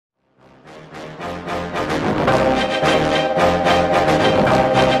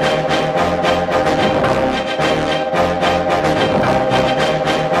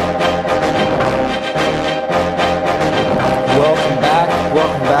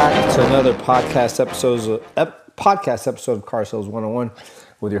to another podcast episode of Car Sales 101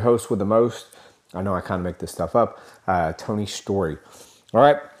 with your host with the most. I know I kind of make this stuff up, Tony Story. All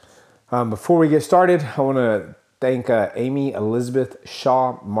right, before we get started, I want to thank Amy Elizabeth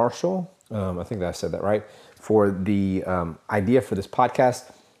Shaw Marshall, I think that I said that right, for the idea for this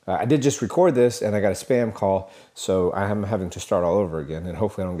podcast. I did just record this and I got a spam call, so I'm having to start all over again, and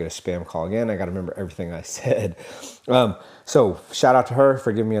hopefully I don't get a spam call again. I got to remember everything I said. So shout out to her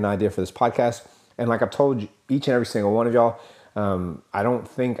for giving me an idea for this podcast. And like I've told you, each and every single one of y'all, I don't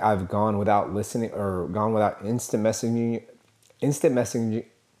think I've gone without listening or gone without instant messaging,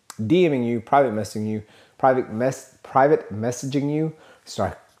 DMing you, private messaging you.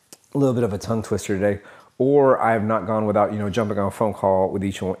 Sorry, a little bit of a tongue twister today. Or I have not gone without, jumping on a phone call with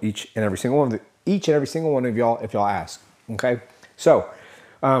each and every single one of y'all, if y'all ask. Okay. So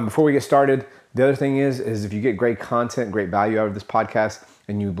before we get started, the other thing is if you get great content, great value out of this podcast,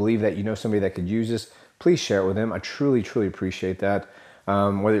 and you believe that you know somebody that could use this, please share it with them. I truly, truly appreciate that.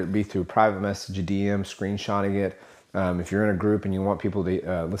 Whether it be through private message, a DM, screenshotting it. If you're in a group and you want people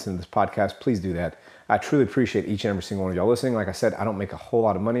to listen to this podcast, please do that. I truly appreciate each and every single one of y'all listening. Like I said, I don't make a whole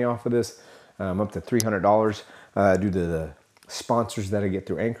lot of money off of this. I'm up to $300 due to the sponsors that I get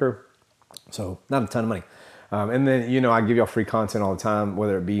through Anchor. So not a ton of money. And then, I give y'all free content all the time,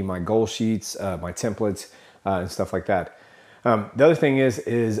 whether it be my goal sheets, my templates, and stuff like that. The other thing is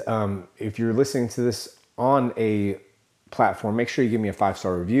if you're listening to this on a platform, make sure you give me a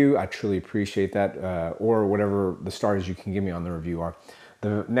 5-star review. I truly appreciate that, or whatever the stars you can give me on the review are.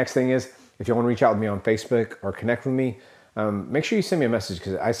 The next thing is, if you want to reach out with me on Facebook or connect with me, make sure you send me a message,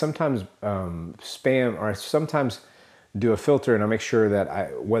 because I sometimes spam, or I sometimes do a filter, and I make sure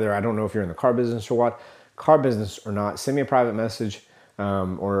that whether I don't know if you're in the car business or what, car business or not, send me a private message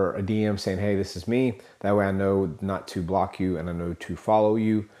or a DM saying, hey, this is me. That way I know not to block you, and I know to follow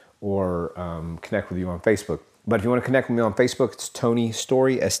you or connect with you on Facebook. But if you want to connect with me on Facebook, it's Tony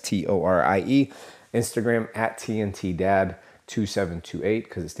Story, Storie, Instagram at TNTDad2728,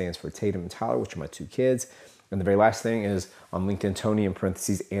 because it stands for Tatum and Tyler, which are my 2 kids. And the very last thing is on LinkedIn, Tony, in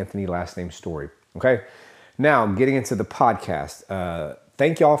parentheses, Anthony, last name Story. Okay. Now, getting into the podcast.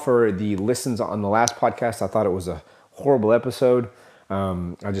 Thank y'all for the listens on the last podcast. I thought it was a horrible episode.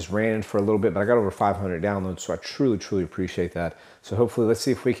 I just ran it for a little bit, but I got over 500 downloads, so I truly, truly appreciate that. So hopefully, let's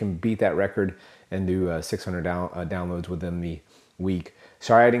see if we can beat that record and do 600 downloads within the week.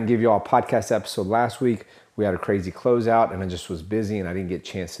 Sorry I didn't give you all a podcast episode last week. We had a crazy closeout, and I just was busy, and I didn't get a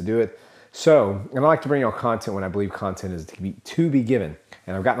chance to do it. So, and I like to bring y'all content when I believe content is to be given.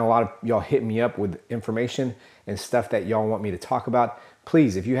 And I've gotten a lot of y'all hitting me up with information and stuff that y'all want me to talk about.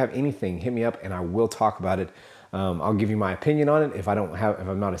 Please, if you have anything, hit me up and I will talk about it. I'll give you my opinion on it if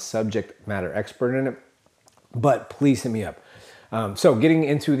I'm not a subject matter expert in it. But please hit me up. So getting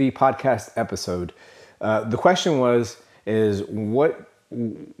into the podcast episode, the question is what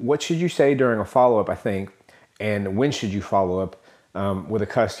should you say during a follow-up, I think, and when should you follow up with a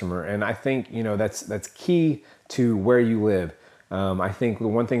customer? And I think, that's key to where you live. I think the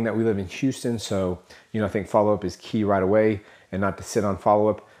one thing that we live in Houston, so, I think follow-up is key right away, and not to sit on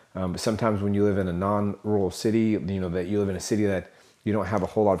follow-up. But sometimes when you live in a non-rural city, that you live in a city that you don't have a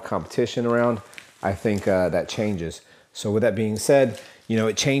whole lot of competition around, I think that changes. So with that being said,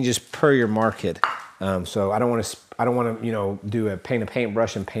 it changes per your market. So I don't want to, do a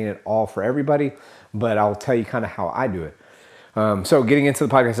paintbrush and paint it all for everybody, but I'll tell you kind of how I do it. So getting into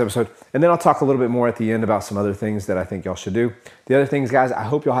the podcast episode, and then I'll talk a little bit more at the end about some other things that I think y'all should do. The other things, guys, I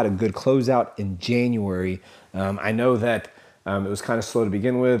hope y'all had a good closeout in January. I know that it was kind of slow to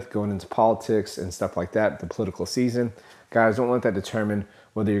begin with, going into politics and stuff like that, the political season. Guys, don't let that determine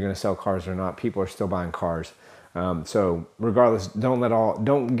whether you're going to sell cars or not. People are still buying cars. So regardless,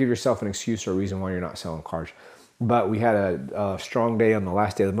 don't give yourself an excuse or a reason why you're not selling cars. But we had a strong day on the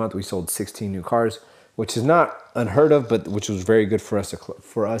last day of the month. We sold 16 new cars, which is not unheard of, but which was very good for us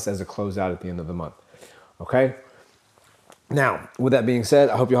as a closeout at the end of the month. Okay. Now, with that being said,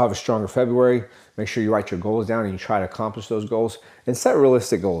 I hope you'll have a stronger February. Make sure you write your goals down and you try to accomplish those goals and set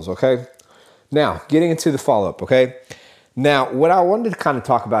realistic goals. Okay. Now, getting into the follow-up. Okay. Now, what I wanted to kind of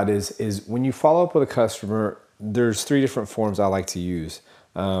talk about is when you follow up with a customer, there's 3 different forms I like to use.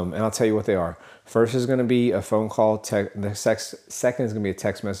 And I'll tell you what they are. First is going to be a phone call. The second is going to be a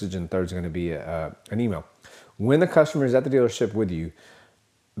text message, and third is going to be an email. When the customer is at the dealership with you,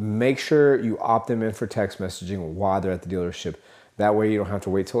 make sure you opt them in for text messaging while they're at the dealership. That way you don't have to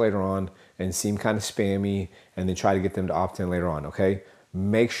wait till later on and seem kind of spammy and then try to get them to opt in later on, okay?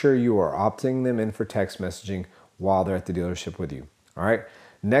 Make sure you are opting them in for text messaging while they're at the dealership with you, all right?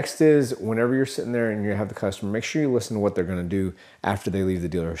 Next is whenever you're sitting there and you have the customer, make sure you listen to what they're going to do after they leave the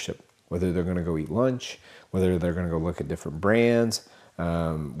dealership. whether they're going to go eat lunch, whether they're going to go look at different brands,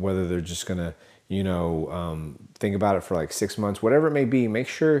 whether they're just going to, think about it for like 6 months, whatever it may be. Make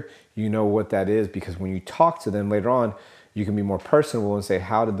sure you know what that is, because when you talk to them later on, you can be more personable and say,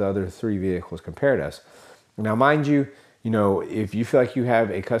 how did the other 3 vehicles compare to us? Now, mind you, if you feel like you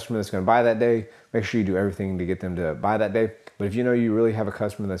have a customer that's going to buy that day, make sure you do everything to get them to buy that day. But if you really have a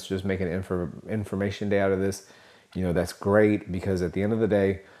customer that's just making an information day out of this, that's great, because at the end of the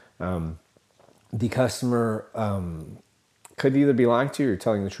day, the customer could either be lying to you or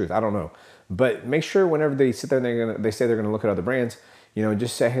telling the truth. I don't know. But make sure whenever they sit there and they say they're going to look at other brands,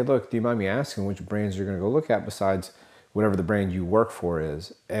 just say, hey, look, do you mind me asking which brands you're going to go look at besides whatever the brand you work for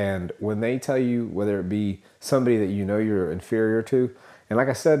is? And when they tell you, whether it be somebody that you're inferior to, and like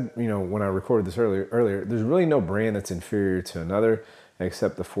I said, when I recorded this earlier, there's really no brand that's inferior to another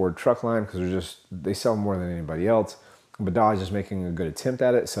except the Ford truck line, because they sell more than anybody else. But Dodge is making a good attempt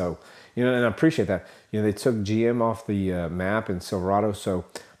at it. So, and I appreciate that. They took GM off the map in Silverado. So,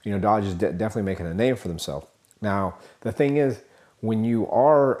 Dodge is definitely making a name for themselves. Now, the thing is, when you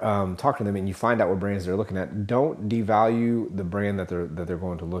are talking to them and you find out what brands they're looking at, don't devalue the brand that they're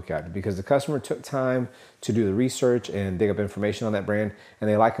going to look at, because the customer took time to do the research and dig up information on that brand, and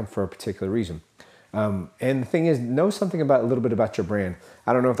they like them for a particular reason. And the thing is, know something a little bit about your brand.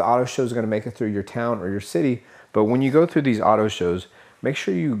 I don't know if the auto show is going to make it through your town or your city, but when you go through these auto shows, make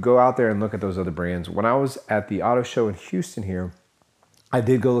sure you go out there and look at those other brands. When I was at the auto show in Houston here, I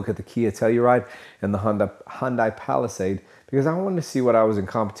did go look at the Kia Telluride and the Hyundai Palisade, because I wanted to see what I was in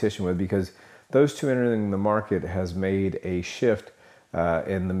competition with, because those two entering the market has made a shift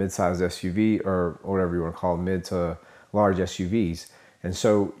in the mid-size SUV, or whatever you want to call them, mid to large SUVs. And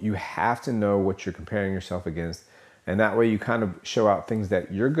so you have to know what you're comparing yourself against. And that way you kind of show out things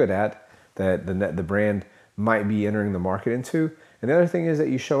that you're good at, that the brand might be entering the market into. And the other thing is that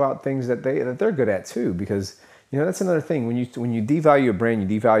you show out things that they're good at too, because that's another thing. When you devalue a brand,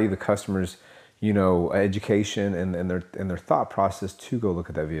 you devalue the customer's education and their thought process to go look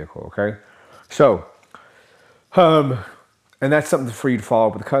at that vehicle. Okay, so and that's something for you to follow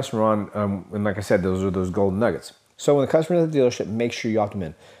up with the customer on. And like I said, those are those golden nuggets. So when the customer's at the dealership, make sure you opt them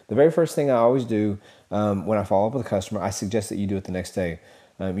in. The very first thing I always do when I follow up with a customer, I suggest that you do it the next day.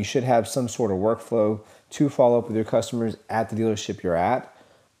 You should have some sort of workflow to follow up with your customers at the dealership you're at.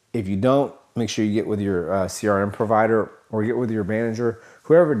 If you don't, make sure you get with your CRM provider or get with your manager,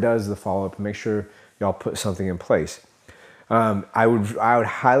 whoever does the follow-up, and make sure y'all put something in place. I would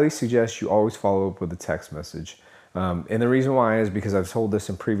highly suggest you always follow up with a text message. And the reason why is because I've told this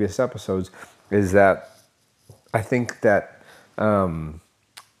in previous episodes, is that I think that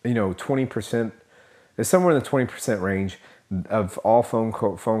 20% is somewhere in the 20% range of all phone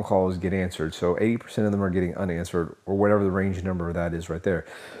calls get answered. So 80% of them are getting unanswered, or whatever the range number of that is right there.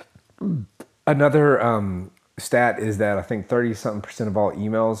 Another stat is that I think 30-something% of all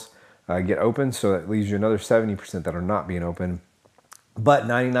emails get opened, so that leaves you another 70% that are not being opened. But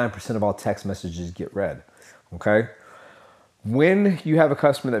 99% of all text messages get read. Okay? When you have a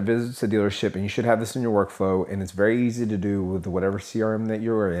customer that visits a dealership, and you should have this in your workflow, and it's very easy to do with whatever CRM that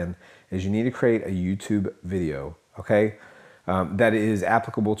you're in, is you need to create a YouTube video. Okay? That is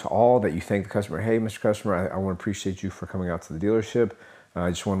applicable to all, that you thank the customer. Hey, Mr. Customer, I want to appreciate you for coming out to the dealership. I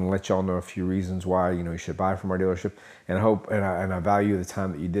just want to let y'all know a few reasons why you should buy from our dealership, and I value the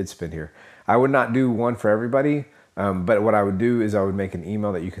time that you did spend here. I would not do one for everybody, but what I would do is I would make an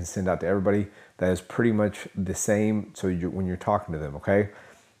email that you can send out to everybody that is pretty much the same. So when you're talking to them, okay.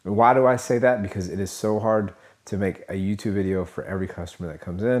 And why do I say that? Because it is so hard to make a YouTube video for every customer that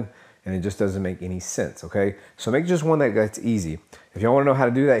comes in, and it just doesn't make any sense. Okay, so make just one that's easy. If y'all want to know how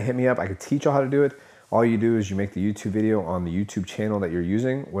to do that, hit me up. I could teach y'all how to do it. All you do is you make the YouTube video on the YouTube channel that you're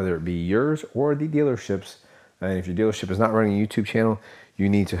using, whether it be yours or the dealership's. And if your dealership is not running a YouTube channel, you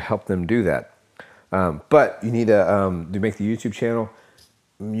need to help them do that. But you need to make the YouTube channel,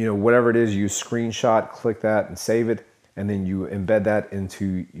 whatever it is, you screenshot, click that and save it. And then you embed that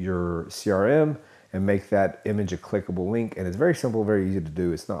into your CRM and make that image a clickable link. And it's very simple, very easy to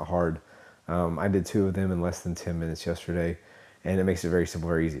do. It's not hard. I did 2 of them in less than 10 minutes yesterday, and it makes it very simple,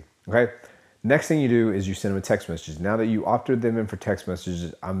 very easy. Okay. Next thing you do is you send them a text message. Now that you opted them in for text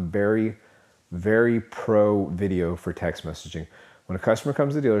messages, I'm very, very pro video for text messaging. When a customer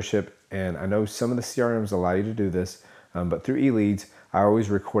comes to the dealership, and I know some of the CRMs allow you to do this, but through eLeads, I always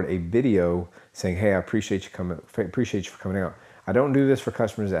record a video saying, hey, I appreciate you for coming out. I don't do this for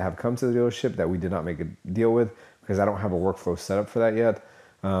customers that have come to the dealership that we did not make a deal with, because I don't have a workflow set up for that yet.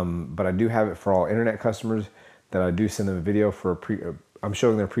 But I do have it for all internet customers, that I do send them a video for I'm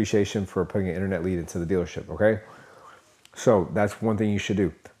showing their appreciation for putting an internet lead into the dealership, okay? So that's one thing you should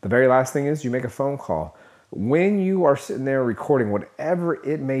do. The very last thing is you make a phone call. When you are sitting there recording whatever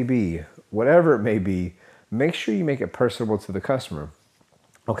it may be, make sure you make it personable to the customer.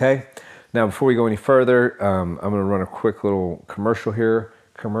 Okay? Now, before we go any further, I'm going to run a quick little commercial here,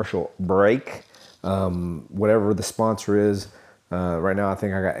 commercial break. Whatever the sponsor is, right now I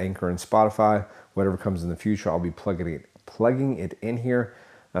think I got Anchor and Spotify. Whatever comes in the future, I'll be plugging it in here.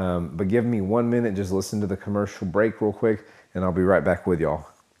 But give me 1 minute, just listen to the commercial break real quick, and I'll be right back with y'all.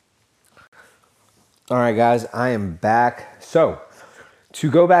 All right, guys, I am back. So, to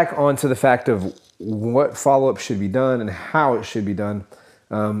go back onto the fact of what follow-up should be done and how it should be done,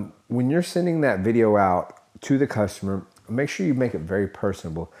 when you're sending that video out to the customer, make sure you make it very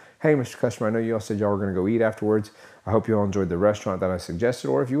personable. Hey, Mr. Customer, I know you all said y'all were going to go eat afterwards. I hope you all enjoyed the restaurant that I suggested,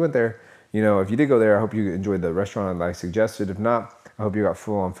 or if you went there, if you did go there, I hope you enjoyed the restaurant that I suggested. If not, I hope you got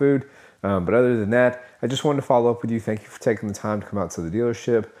full on food. But other than that, I just wanted to follow up with you. Thank you for taking the time to come out to the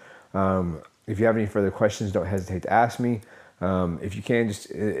dealership. If you have any further questions, don't hesitate to ask me. If you can,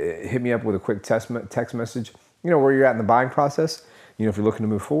 just hit me up with a quick text message, where you're at in the buying process, if you're looking to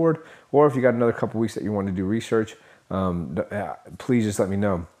move forward, or if you got another couple weeks that you want to do research, please just let me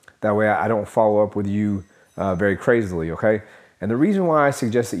know. That way I don't follow up with you very crazily, okay? And the reason why I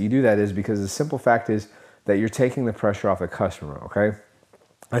suggest that you do that is because the simple fact is that you're taking the pressure off the customer, okay?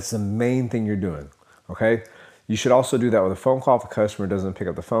 That's the main thing you're doing, okay? You should also do that with a phone call. If a customer doesn't pick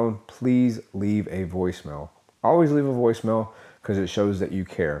up the phone, please leave a voicemail. Always leave a voicemail because it shows that you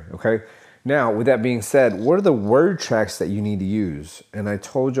care, okay? Now, with that being said, what are the word tracks that you need to use? And I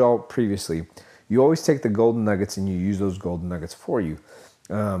told y'all previously, you always take the golden nuggets and you use those golden nuggets for you.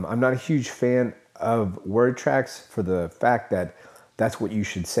 I'm not a huge fan of word tracks for the fact that that's what you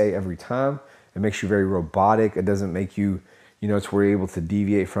should say every time. It makes you very robotic. It doesn't make you, to where you're able to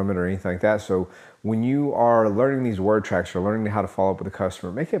deviate from it or anything like that. So when you are learning these word tracks or learning how to follow up with a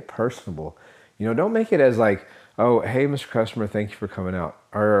customer, make it personable. Don't make it as like, oh, hey, Mr. Customer, thank you for coming out.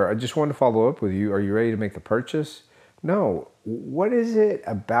 Or I just wanted to follow up with you. Are you ready to make the purchase? No. What is it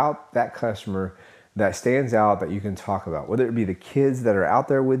about that customer that stands out that you can talk about? Whether it be the kids that are out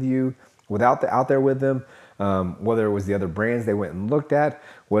there with you, out there with them, whether it was the other brands they went and looked at,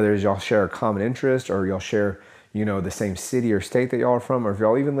 whether y'all share a common interest or y'all share, the same city or state that y'all are from, or if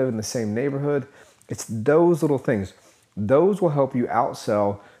y'all even live in the same neighborhood. It's those little things. Those will help you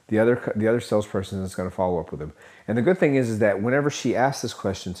outsell the other salesperson that's going to follow up with them. And the good thing is that whenever she asks this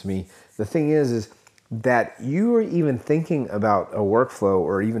question to me, the thing is that you are even thinking about a workflow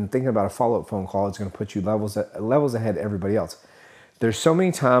or even thinking about a follow-up phone call is going to put you levels ahead of everybody else. There's so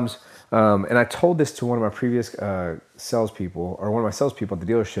many times, and I told this to one of my previous salespeople, or one of my salespeople at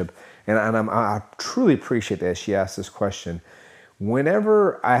the dealership, and I truly appreciate that she asked this question.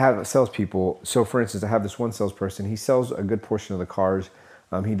 Whenever I have salespeople, so for instance, I have this one salesperson, he sells a good portion of the cars.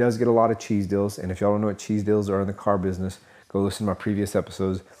 He does get a lot of cheese deals, and if y'all don't know what cheese deals are in the car business, go listen to my previous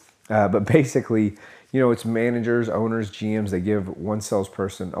episodes. But basically, it's managers, owners, GMs, they give one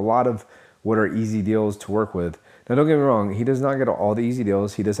salesperson a lot of what are easy deals to work with. Now, don't get me wrong, he does not get all the easy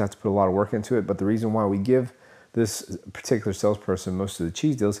deals. He does have to put a lot of work into it, but the reason why we give this particular salesperson most of the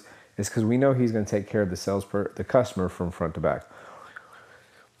cheese deals is because we know he's going to take care of the customer from front to back.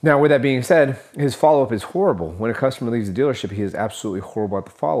 Now, with that being said, his follow-up is horrible. When a customer leaves the dealership, he is absolutely horrible at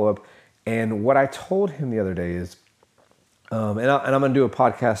the follow-up. And what I told him the other day is, and I'm going to do a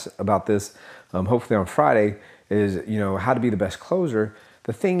podcast about this, hopefully on Friday, is, how to be the best closer.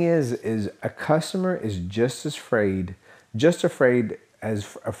 The thing is a customer is just afraid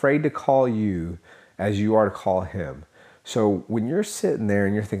to call you as you are to call him. So when you're sitting there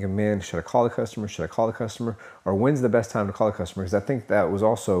and you're thinking, man, should I call the customer? Should I call the customer? Or when's the best time to call the customer? Because I think that was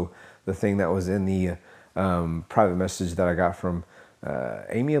also the thing that was in the private message that I got from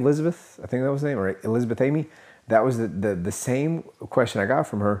Amy Elizabeth, I think that was the name, or Elizabeth Amy. That was the same question I got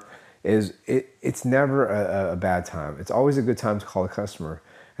from her. It's never a bad time. It's always a good time to call a customer.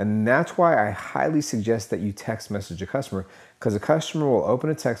 And that's why I highly suggest that you text message a customer, because a customer will open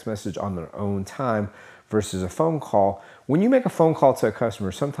a text message on their own time versus a phone call. When you make a phone call to a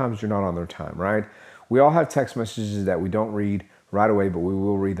customer, sometimes you're not on their time, right? We all have text messages that we don't read right away, but we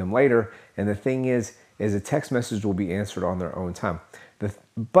will read them later. And the thing is a text message will be answered on their own time.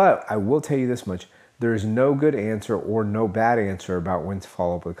 But I will tell you this much, there is no good answer or no bad answer about when to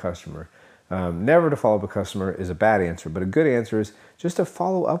follow up with a customer. Never to follow up with a customer is a bad answer, but a good answer is just to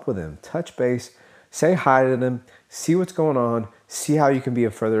follow up with them, touch base, say hi to them, see what's going on, see how you can be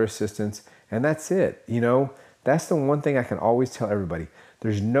of further assistance, and that's it. That's the one thing I can always tell everybody.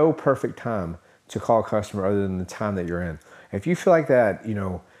 There's no perfect time to call a customer other than the time that you're in. If you feel like that,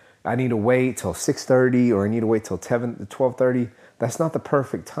 I need to wait till 6:30 or I need to wait till 12:30. That's not the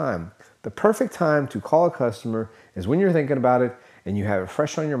perfect time. The perfect time to call a customer is when you're thinking about it and you have it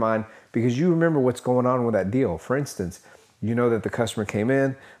fresh on your mind because you remember what's going on with that deal. For instance, you know that the customer came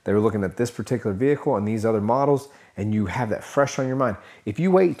in, they were looking at this particular vehicle and these other models, and you have that fresh on your mind. If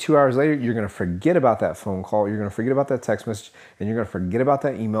you wait 2 hours later, you're gonna forget about that phone call, you're gonna forget about that text message, and you're gonna forget about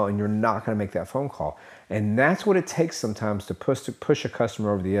that email, and you're not gonna make that phone call. And that's what it takes sometimes to push a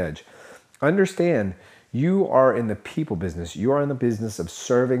customer over the edge. Understand, you are in the people business. You are in the business of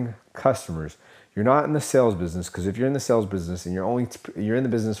serving customers. You're not in the sales business, because if you're in the sales business and you're in the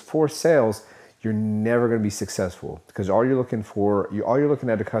business for sales, you're never going to be successful, because all you're looking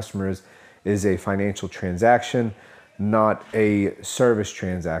at a customer is a financial transaction, not a service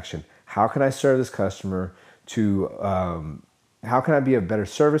transaction. How can I serve this customer how can I be of better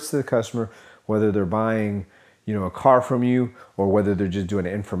service to the customer, whether they're buying a car from you, or whether they're just doing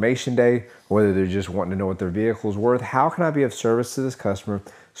an information day, or whether they're just wanting to know what their vehicle's worth. How can I be of service to this customer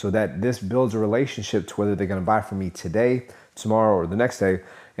so that this builds a relationship to whether they're going to buy from me today, tomorrow, or the next day?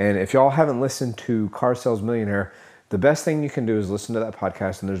 And if y'all haven't listened to Car Sales Millionaire, the best thing you can do is listen to that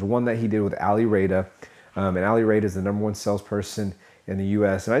podcast. And there's one that he did with Ali Rada. And Ali Rada is the #1 salesperson in the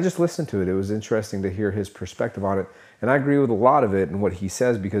US. And I just listened to it. It was interesting to hear his perspective on it. And I agree with a lot of it and what he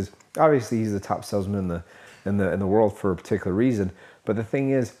says, because obviously he's the top salesman in the world for a particular reason. But the thing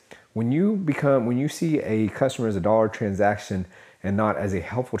is, when you see a customer as a dollar transaction and not as a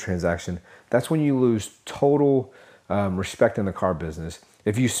helpful transaction, that's when you lose total respect in the car business.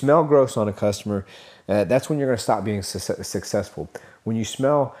 If you smell gross on a customer, that's when you're going to stop being successful. When you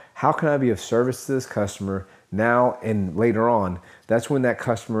smell, how can I be of service to this customer now and later on, that's when that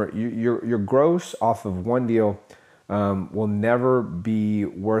customer, your gross off of one deal will never be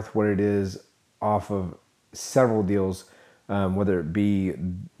worth what it is off of several deals, whether it be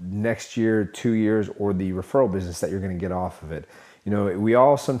next year, 2 years, or the referral business that you're going to get off of it. We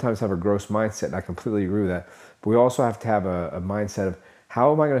all sometimes have a gross mindset, and I completely agree with that. But we also have to have a mindset of,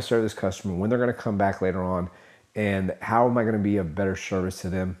 how am I going to serve this customer when they're going to come back later on, and how am I going to be of better service to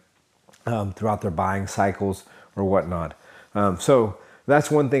them throughout their buying cycles or whatnot. So that's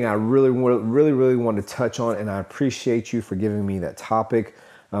one thing I really want to touch on, and I appreciate you for giving me that topic.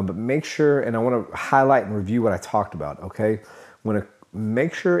 But make sure, and I want to highlight and review what I talked about, okay?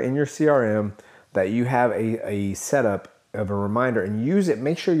 Make sure in your CRM that you have a setup of a reminder and use it.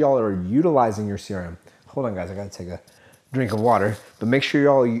 Make sure y'all are utilizing your CRM. Hold on, guys, I got to take a drink of water. But make sure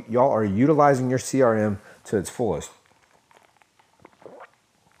y'all are utilizing your CRM to its fullest.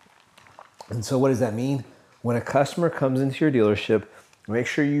 And so what does that mean? When a customer comes into your dealership, make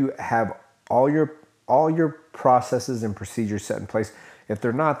sure you have all your processes and procedures set in place. If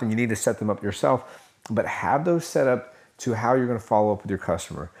they're not, then you need to set them up yourself, but have those set up to how you're going to follow up with your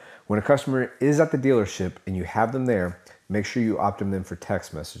customer. When a customer is at the dealership and you have them there, make sure you opt them in for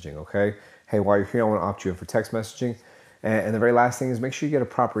text messaging, okay? Hey, while you're here, I want to opt you in for text messaging. And the very last thing is, make sure you get a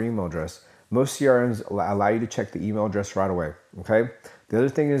proper email address. Most CRMs allow you to check the email address right away, okay? The other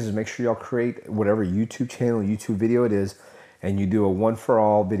thing is make sure y'all create whatever YouTube channel, YouTube video it is, and you do a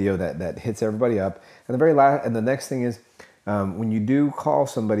one-for-all video that hits everybody up. And the next thing is, when you do call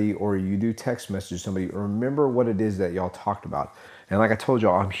somebody or you do text message somebody, remember what it is that y'all talked about. And like I told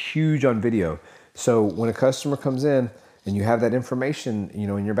y'all, I'm huge on video. So when a customer comes in and you have that information,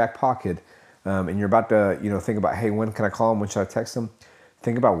 in your back pocket, and you're about to, think about, hey, when can I call them? When should I text them?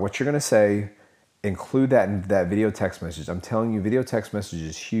 Think about what you're going to say. Include that in that video text message. I'm telling you, video text message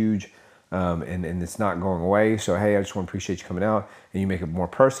is huge, and it's not going away. So, hey, I just want to appreciate you coming out, and you make it more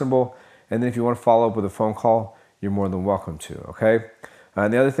personable. And then if you want to follow up with a phone call, you're more than welcome to, okay?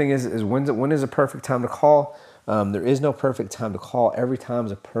 And the other thing is when is a perfect time to call? There is no perfect time to call. Every time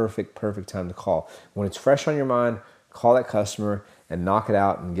is a perfect time to call. When it's fresh on your mind, call that customer and knock it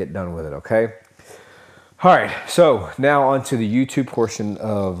out and get done with it, okay? All right, so now on to the YouTube portion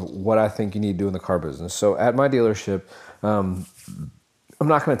of what I think you need to do in the car business. So at my dealership, I'm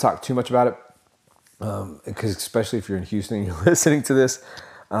not going to talk too much about it, because especially if you're in Houston and you're listening to this.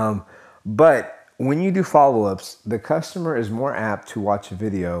 But when you do follow-ups, the customer is more apt to watch a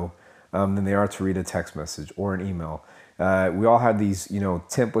video than they are to read a text message or an email. We all have these,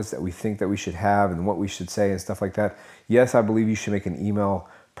 templates that we think that we should have and what we should say and stuff like that. Yes, I believe you should make an email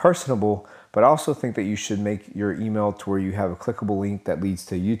personable, but I also think that you should make your email to where you have a clickable link that leads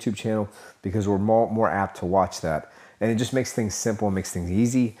to a YouTube channel, because we're more apt to watch that. And it just makes things simple, and makes things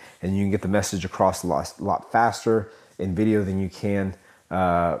easy, and you can get the message across a lot faster in video than you can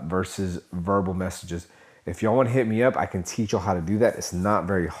versus verbal messages. If y'all want to hit me up, I can teach y'all how to do that. It's not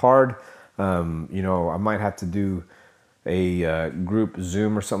very hard. I might have to do group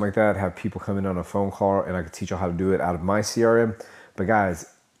Zoom or something like that, have people come in on a phone call, and I could teach you how to do it out of my CRM. But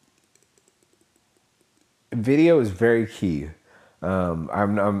guys, video is very key.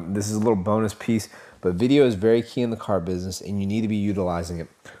 This is a little bonus piece, but video is very key in the car business, and you need to be utilizing it,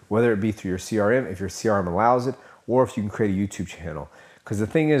 whether it be through your CRM, if your CRM allows it, or if you can create a YouTube channel. Because the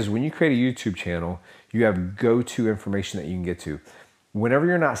thing is, when you create a YouTube channel, you have go-to information that you can get to. Whenever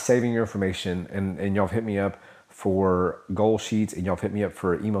you're not saving your information, and y'all have hit me up for goal sheets, and y'all have hit me up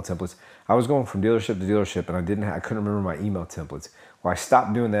for email templates. I was going from dealership to dealership, and I couldn't remember my email templates. Well, I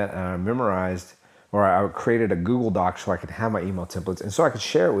stopped doing that, and I memorized, or I created a Google Doc so I could have my email templates, and so I could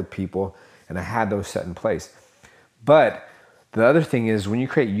share it with people, and I had those set in place. But the other thing is, when you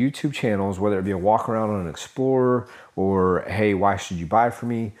create YouTube channels, whether it be a walk around on an Explorer, or hey, why should you buy from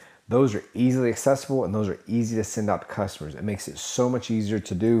me? Those are easily accessible, and those are easy to send out to customers. It makes it so much easier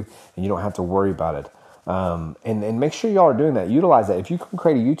to do, and you don't have to worry about it. And make sure y'all are doing that. Utilize that. If you can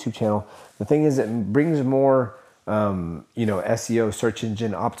create a YouTube channel, the thing is, it brings more SEO, search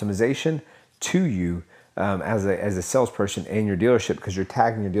engine optimization to you as a salesperson and your dealership, because you're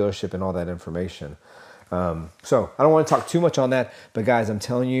tagging your dealership and all that information. So I don't want to talk too much on that, but guys, I'm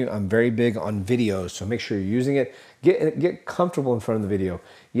telling you, I'm very big on videos. So make sure you're using it. Get comfortable in front of the video.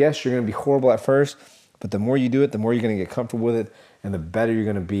 Yes, you're going to be horrible at first, but the more you do it, the more you're going to get comfortable with it, and the better you're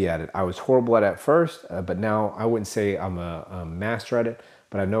going to be at it. I was horrible at it first, but now I wouldn't say I'm a master at it,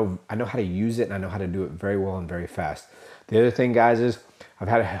 but I know how to use it, and I know how to do it very well and very fast. The other thing, guys, is I've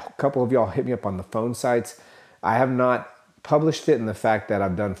had a couple of y'all hit me up on the phone sites. I have not published it in the fact that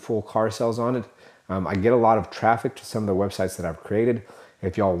I've done full car sales on it. I get a lot of traffic to some of the websites that I've created.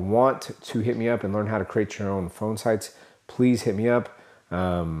 If y'all want to hit me up and learn how to create your own phone sites, please hit me up.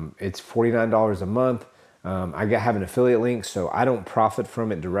 It's $49 a month. I have an affiliate link, so I don't profit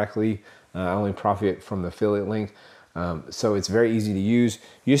from it directly. I only profit from the affiliate link. So it's very easy to use.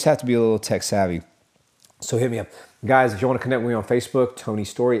 You just have to be a little tech savvy. So hit me up. Guys, if you want to connect with me on Facebook, Tony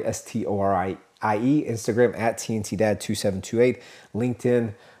Story, STORIE, Instagram at TNTDad2728,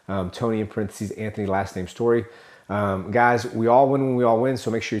 LinkedIn, Tony in parentheses, Anthony last name Story. Guys, we all win when we all win,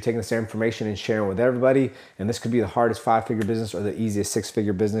 so make sure you're taking this information and sharing it with everybody. And this could be the hardest 5-figure business or the easiest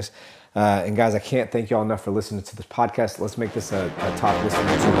 6-figure business. And guys, I can't thank y'all enough for listening to this podcast. Let's make this a top listen.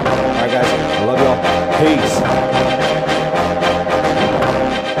 All right, guys, I love y'all. Peace.